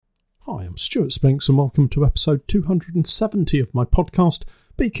Hi, I'm Stuart Spinks and welcome to episode 270 of my podcast,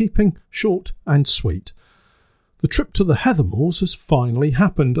 Beekeeping Short and Sweet. The trip to the Heathermoors has finally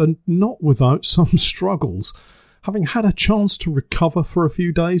happened, and not without some struggles. Having had a chance to recover for a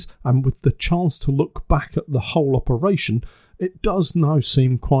few days, and with the chance to look back at the whole operation, it does now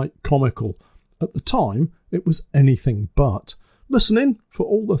seem quite comical. At the time, it was anything but. Listen in for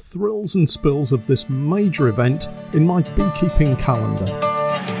all the thrills and spills of this major event in my beekeeping calendar.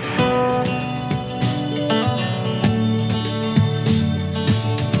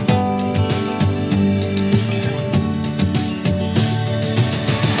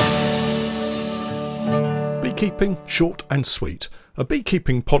 Beekeeping Short and Sweet, a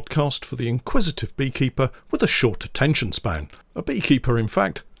beekeeping podcast for the inquisitive beekeeper with a short attention span. A beekeeper, in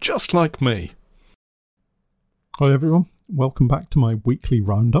fact, just like me. Hi everyone, welcome back to my weekly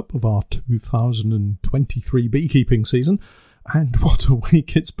roundup of our 2023 beekeeping season. And what a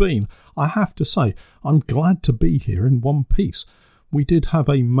week it's been. I have to say, I'm glad to be here in one piece. We did have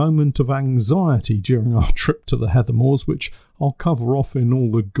a moment of anxiety during our trip to the Heathermoors, which I'll cover off in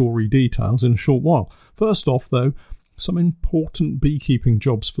all the gory details in a short while. First off, though, some important beekeeping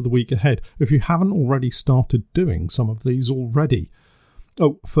jobs for the week ahead, if you haven't already started doing some of these already.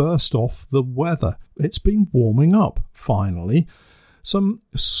 Oh, first off, the weather. It's been warming up, finally. Some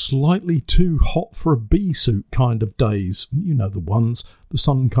slightly too hot for a bee suit kind of days. You know the ones. The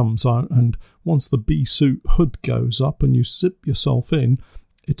sun comes out and once the bee suit hood goes up and you zip yourself in,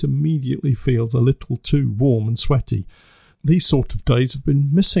 it immediately feels a little too warm and sweaty. These sort of days have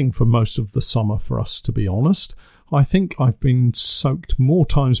been missing for most of the summer for us, to be honest. I think I've been soaked more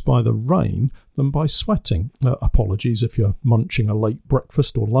times by the rain than by sweating. Apologies if you're munching a late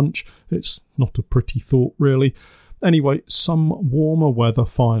breakfast or lunch. It's not a pretty thought, really. Anyway, some warmer weather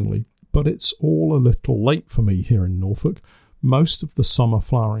finally, but it's all a little late for me here in Norfolk. Most of the summer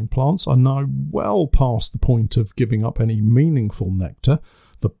flowering plants are now well past the point of giving up any meaningful nectar.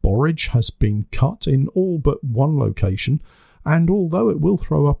 The borage has been cut in all but one location, and although it will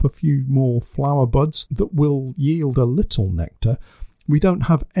throw up a few more flower buds that will yield a little nectar, we don't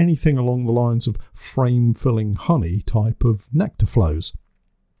have anything along the lines of frame-filling honey type of nectar flows.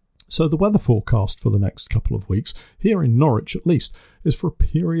 So the weather forecast for the next couple of weeks, here in Norwich at least, is for a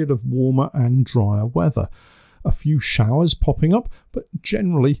period of warmer and drier weather. A few showers popping up, but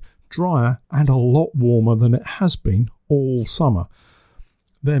generally drier and a lot warmer than it has been all summer.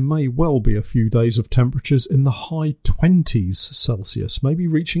 There may well be a few days of temperatures in the high 20s Celsius, maybe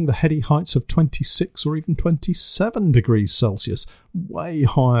reaching the heady heights of 26 or even 27 degrees Celsius, way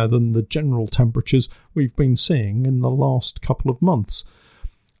higher than the general temperatures we've been seeing in the last couple of months.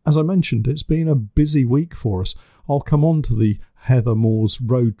 As I mentioned, it's been a busy week for us. I'll come on to the Heathermoors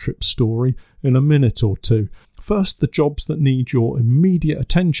road trip story in a minute or two. First, the jobs that need your immediate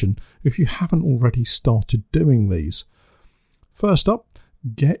attention if you haven't already started doing these. First up,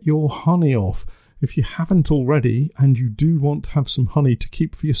 get your honey off. If you haven't already and you do want to have some honey to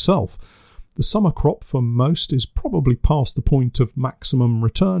keep for yourself. The summer crop for most is probably past the point of maximum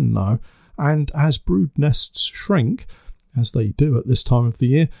return now, and as brood nests shrink, as they do at this time of the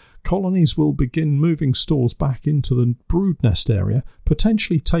year, colonies will begin moving stores back into the brood nest area,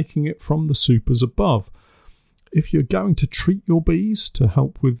 potentially taking it from the supers above. If you're going to treat your bees to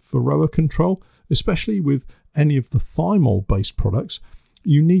help with varroa control, especially with any of the thymol-based products,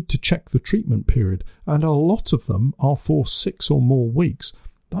 you need to check the treatment period, and a lot of them are for 6 or more weeks.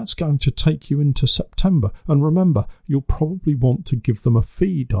 That's going to take you into September, and remember, you'll probably want to give them a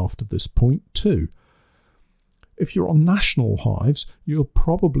feed after this point too. If you're on national hives, you're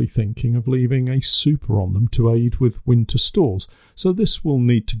probably thinking of leaving a super on them to aid with winter stores, so this will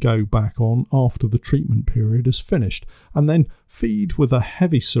need to go back on after the treatment period is finished, and then feed with a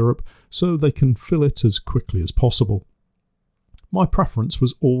heavy syrup so they can fill it as quickly as possible. My preference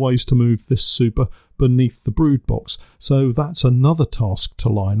was always to move this super beneath the brood box, so that's another task to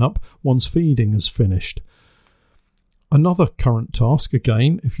line up once feeding is finished. Another current task,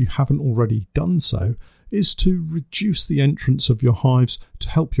 again, if you haven't already done so, is to reduce the entrance of your hives to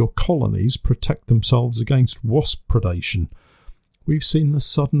help your colonies protect themselves against wasp predation. We've seen the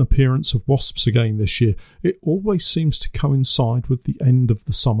sudden appearance of wasps again this year. It always seems to coincide with the end of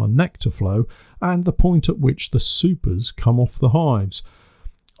the summer nectar flow and the point at which the supers come off the hives.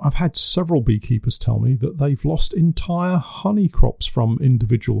 I've had several beekeepers tell me that they've lost entire honey crops from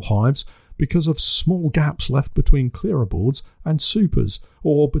individual hives because of small gaps left between clearer boards and supers,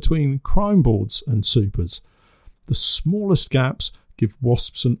 or between crown boards and supers. The smallest gaps give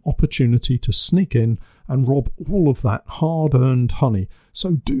wasps an opportunity to sneak in and rob all of that hard-earned honey.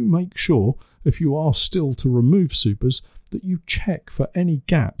 So do make sure, if you are still to remove supers, that you check for any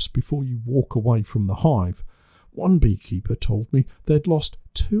gaps before you walk away from the hive. One beekeeper told me they'd lost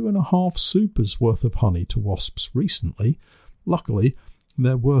 2.5 supers worth of honey to wasps recently. Luckily,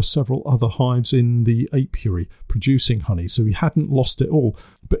 there were several other hives in the apiary producing honey, so he hadn't lost it all.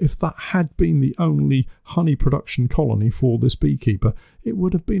 But if that had been the only honey production colony for this beekeeper, it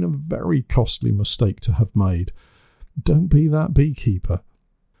would have been a very costly mistake to have made. Don't be that beekeeper.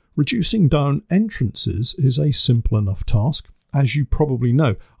 Reducing down entrances is a simple enough task. As you probably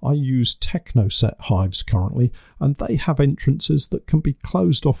know, I use Technoset hives currently, and they have entrances that can be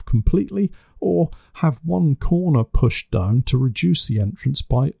closed off completely or have one corner pushed down to reduce the entrance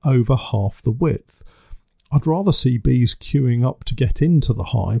by over half the width. I'd rather see bees queuing up to get into the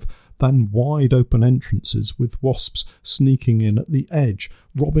hive than wide open entrances with wasps sneaking in at the edge,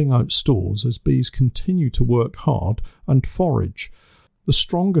 robbing out stores as bees continue to work hard and forage. The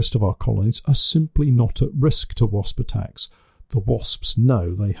strongest of our colonies are simply not at risk to wasp attacks. The wasps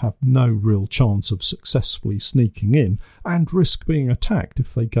know they have no real chance of successfully sneaking in and risk being attacked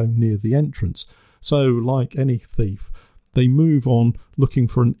if they go near the entrance. So, like any thief, they move on looking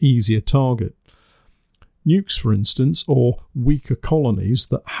for an easier target. Nukes, for instance, or weaker colonies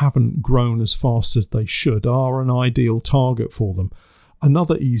that haven't grown as fast as they should are an ideal target for them.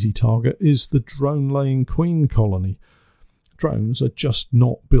 Another easy target is the drone-laying queen colony. Drones are just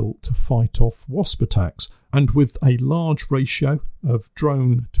not built to fight off wasp attacks, and with a large ratio of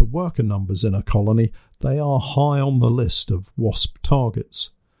drone to worker numbers in a colony, they are high on the list of wasp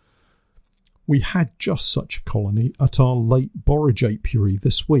targets. We had just such a colony at our late borage apiary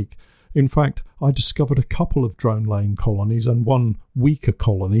this week. In fact, I discovered a couple of drone-laying colonies and one weaker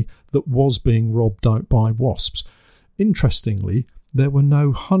colony that was being robbed out by wasps. Interestingly, there were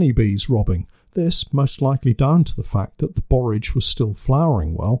no honeybees robbing. This most likely down to the fact that the borage was still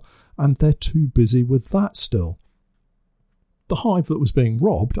flowering well, and they're too busy with that still. The hive that was being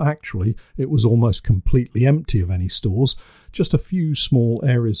robbed, actually, it was almost completely empty of any stores, just a few small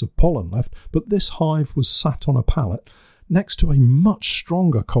areas of pollen left, but this hive was sat on a pallet next to a much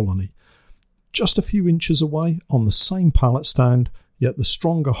stronger colony. Just a few inches away on the same pallet stand, yet the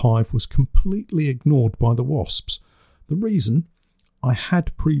stronger hive was completely ignored by the wasps. The reason? I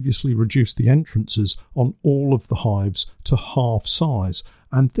had previously reduced the entrances on all of the hives to half size,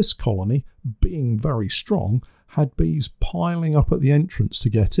 and this colony, being very strong, had bees piling up at the entrance to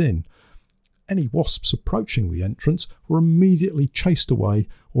get in. Any wasps approaching the entrance were immediately chased away,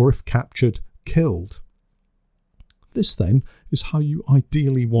 or if captured, killed. This then is how you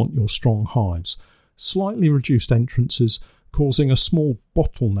ideally want your strong hives. Slightly reduced entrances causing a small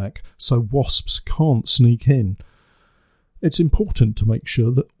bottleneck so wasps can't sneak in. It's important to make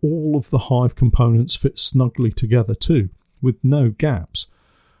sure that all of the hive components fit snugly together too, with no gaps.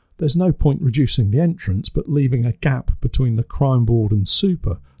 There's no point reducing the entrance but leaving a gap between the crown board and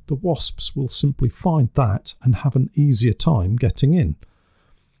super. The wasps will simply find that and have an easier time getting in.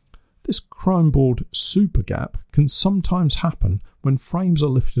 This crown board super gap can sometimes happen when frames are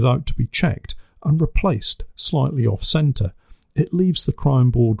lifted out to be checked and replaced slightly off-centre. It leaves the crown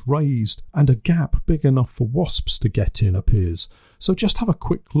board raised and a gap big enough for wasps to get in appears, so just have a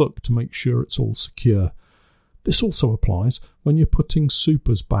quick look to make sure it's all secure. This also applies when you're putting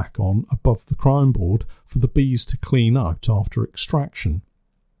supers back on above the crown board for the bees to clean out after extraction.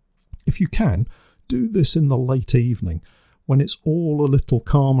 If you can, do this in the late evening, when it's all a little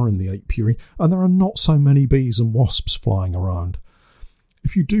calmer in the apiary and there are not so many bees and wasps flying around.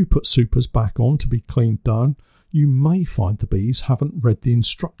 If you do put supers back on to be cleaned down, you may find the bees haven't read the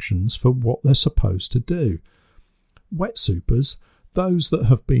instructions for what they're supposed to do. Wet supers, those that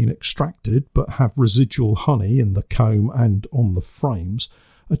have been extracted but have residual honey in the comb and on the frames,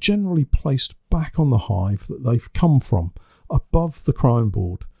 are generally placed back on the hive that they've come from, above the crown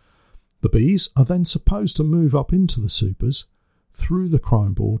board. The bees are then supposed to move up into the supers, through the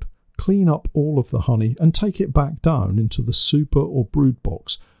crown board, clean up all of the honey and take it back down into the super or brood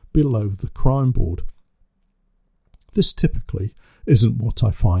box below the crown board. This typically isn't what I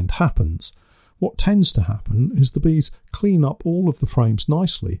find happens. What tends to happen is the bees clean up all of the frames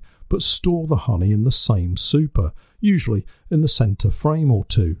nicely but store the honey in the same super, usually in the centre frame or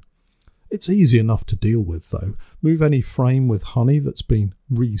two. It's easy enough to deal with though. Move any frame with honey that's been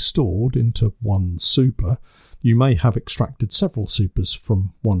restored into one super. You may have extracted several supers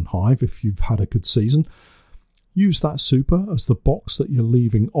from one hive if you've had a good season. Use that super as the box that you're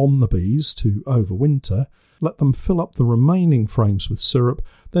leaving on the bees to overwinter. Let them fill up the remaining frames with syrup,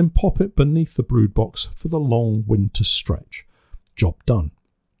 then pop it beneath the brood box for the long winter stretch. job done.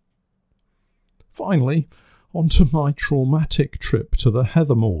 Finally, onto my traumatic trip to the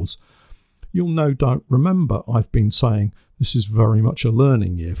heather moors. You'll no doubt remember I've been saying this is very much a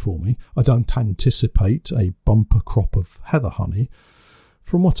learning year for me. I don't anticipate a bumper crop of heather honey.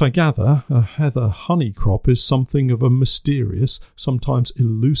 From what I gather, a heather honey crop is something of a mysterious, sometimes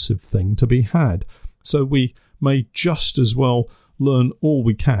elusive thing to be had. So we may just as well learn all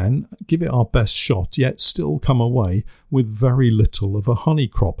we can, give it our best shot, yet still come away with very little of a honey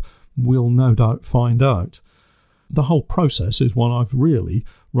crop. We'll no doubt find out. The whole process is one I've really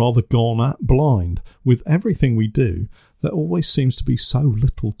rather gone at blind. With everything we do, there always seems to be so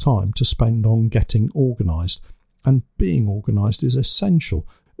little time to spend on getting organised. And being organised is essential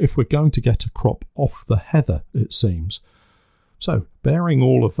if we're going to get a crop off the heather, it seems. So, bearing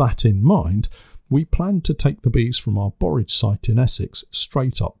all of that in mind, we planned to take the bees from our borage site in Essex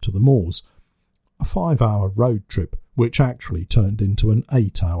straight up to the moors. A 5-hour road trip, which actually turned into an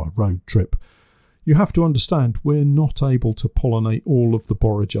 8-hour road trip. You have to understand we're not able to pollinate all of the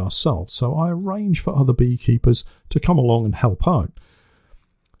borage ourselves, so I arranged for other beekeepers to come along and help out.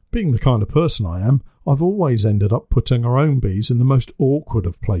 Being the kind of person I am, I've always ended up putting our own bees in the most awkward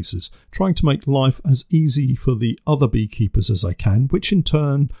of places, trying to make life as easy for the other beekeepers as I can, which in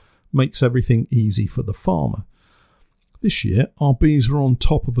turn makes everything easy for the farmer. This year, our bees were on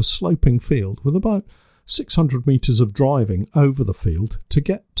top of a sloping field with about 600 metres of driving over the field to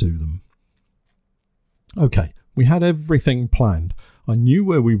get to them. OK, we had everything planned. I knew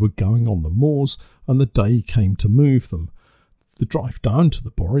where we were going on the moors, and the day came to move them. The drive down to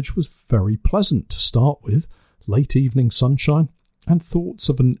the borage was very pleasant to start with, late evening sunshine, and thoughts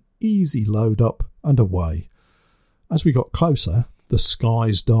of an easy load up and away. As we got closer, the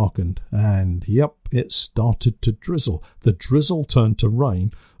skies darkened, and it started to drizzle. The drizzle turned to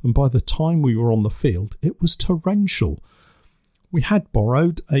rain, and by the time we were on the field, it was torrential. We had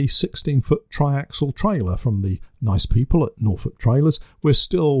borrowed a 16-foot triaxle trailer from the nice people at Norfolk Trailers. We're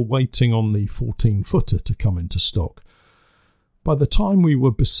still waiting on the 14-footer to come into stock. By the time we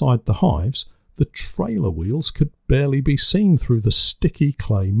were beside the hives, the trailer wheels could barely be seen through the sticky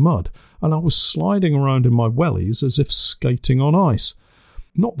clay mud, and I was sliding around in my wellies as if skating on ice.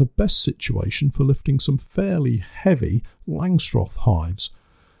 Not the best situation for lifting some fairly heavy Langstroth hives.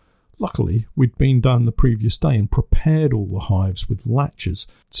 Luckily, we'd been down the previous day and prepared all the hives with latches,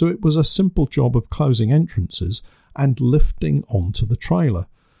 so it was a simple job of closing entrances and lifting onto the trailer.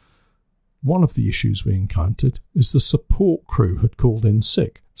 One of the issues we encountered is the support crew had called in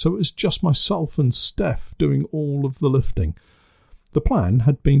sick, so it was just myself and Steph doing all of the lifting. The plan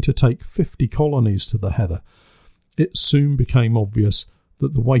had been to take 50 colonies to the heather. It soon became obvious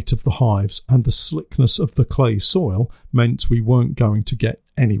that the weight of the hives and the slickness of the clay soil meant we weren't going to get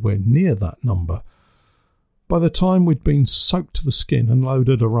anywhere near that number. By the time we'd been soaked to the skin and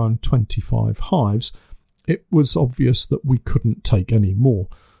loaded around 25 hives, it was obvious that we couldn't take any more.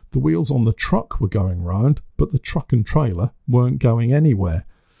 The wheels on the truck were going round, but the truck and trailer weren't going anywhere.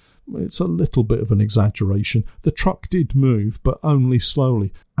 It's a little bit of an exaggeration. The truck did move, but only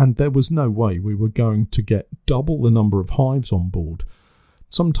slowly, and there was no way we were going to get double the number of hives on board.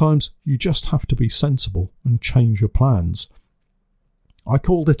 Sometimes you just have to be sensible and change your plans. I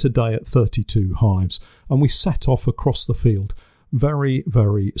called it a day at 32 hives, and we set off across the field, very,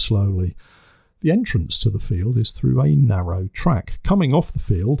 very slowly. The entrance to the field is through a narrow track. Coming off the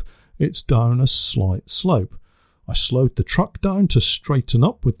field, it's down a slight slope. I slowed the truck down to straighten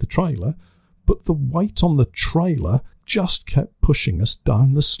up with the trailer, but the weight on the trailer just kept pushing us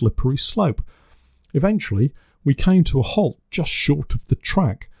down the slippery slope. Eventually, we came to a halt just short of the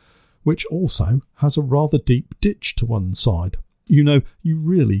track, which also has a rather deep ditch to one side. You know, you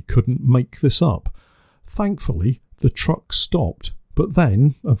really couldn't make this up. Thankfully, the truck stopped, but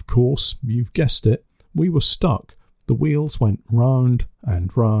then, of course, you've guessed it, we were stuck. The wheels went round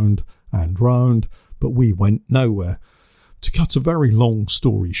and round and round, but we went nowhere. To cut a very long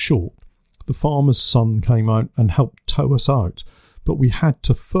story short, the farmer's son came out and helped tow us out, but we had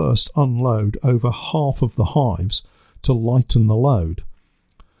to first unload over half of the hives to lighten the load.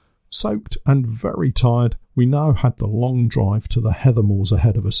 Soaked and very tired, we now had the long drive to the heather moors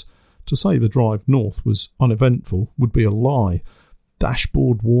ahead of us. To say the drive north was uneventful would be a lie.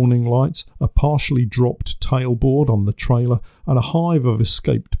 Dashboard warning lights, a partially dropped tailboard on the trailer, and a hive of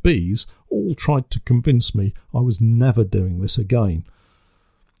escaped bees all tried to convince me I was never doing this again.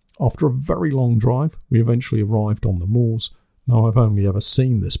 After a very long drive, we eventually arrived on the moors. Now, I've only ever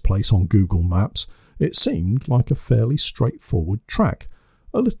seen this place on Google Maps. It seemed like a fairly straightforward track.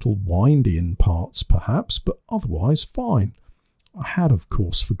 A little windy in parts, perhaps, but otherwise fine. I had, of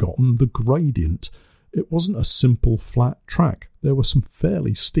course, forgotten the gradient. It wasn't a simple flat track. There were some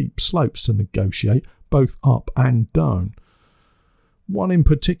fairly steep slopes to negotiate, both up and down. One in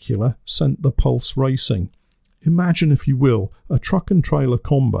particular sent the pulse racing. Imagine, if you will, a truck and trailer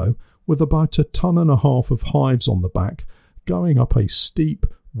combo with about 1.5 tons of hives on the back, going up a steep,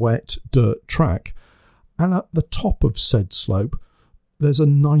 wet dirt track, and at the top of said slope there's a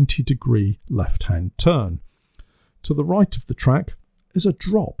 90-degree left-hand turn. To the right of the track is a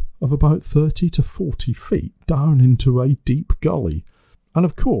drop of about 30 to 40 feet down into a deep gully. And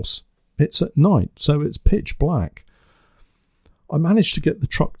of course, it's at night, so it's pitch black. I managed to get the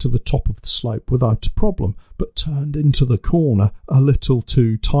truck to the top of the slope without a problem, but turned into the corner a little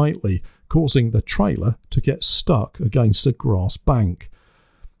too tightly, causing the trailer to get stuck against a grass bank.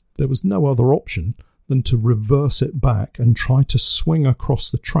 There was no other option than to reverse it back and try to swing across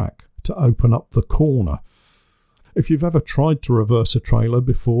the track to open up the corner. If you've ever tried to reverse a trailer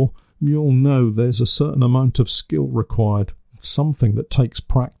before, you'll know there's a certain amount of skill required, something that takes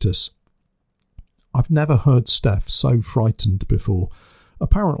practice. I've never heard Steph so frightened before.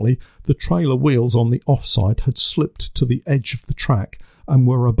 Apparently, the trailer wheels on the offside had slipped to the edge of the track and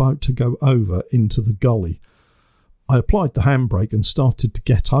were about to go over into the gully. I applied the handbrake and started to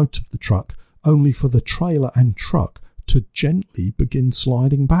get out of the truck, only for the trailer and truck to gently begin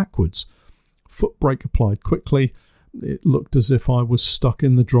sliding backwards. Foot brake applied quickly. It looked as if I was stuck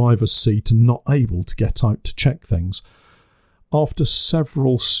in the driver's seat and not able to get out to check things. After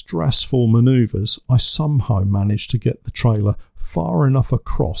several stressful manoeuvres, I somehow managed to get the trailer far enough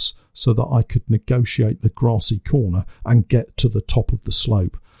across so that I could negotiate the grassy corner and get to the top of the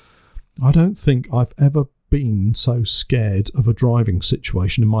slope. I don't think I've ever been so scared of a driving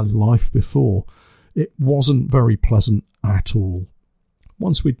situation in my life before. It wasn't very pleasant at all.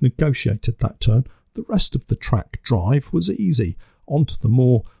 Once we'd negotiated that turn, the rest of the track drive was easy, onto the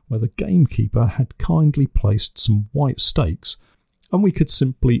moor where the gamekeeper had kindly placed some white stakes, and we could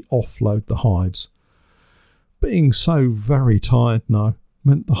simply offload the hives. Being so very tired now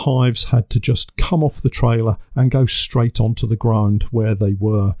meant the hives had to just come off the trailer and go straight onto the ground where they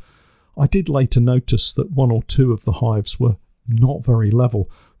were. I did later notice that 1 or 2 of the hives were not very level,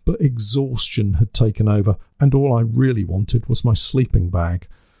 but exhaustion had taken over, and all I really wanted was my sleeping bag.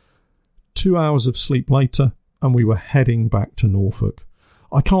 2 hours of sleep later, and we were heading back to Norfolk.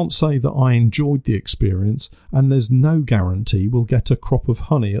 I can't say that I enjoyed the experience, and there's no guarantee we'll get a crop of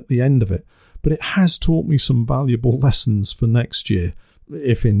honey at the end of it, but it has taught me some valuable lessons for next year,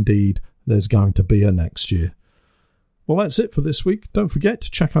 if indeed there's going to be a next year. Well, that's it for this week. Don't forget to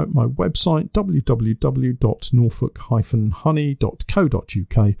check out my website,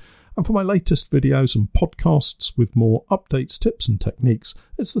 www.norfolk-honey.co.uk, and for my latest videos and podcasts with more updates, tips and techniques,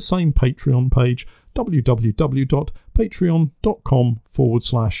 it's the same Patreon page,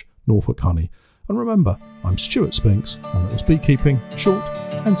 www.patreon.com/Norfolk Honey. And remember, I'm Stuart Spinks, and that was Beekeeping Short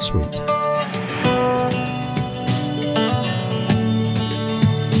and Sweet.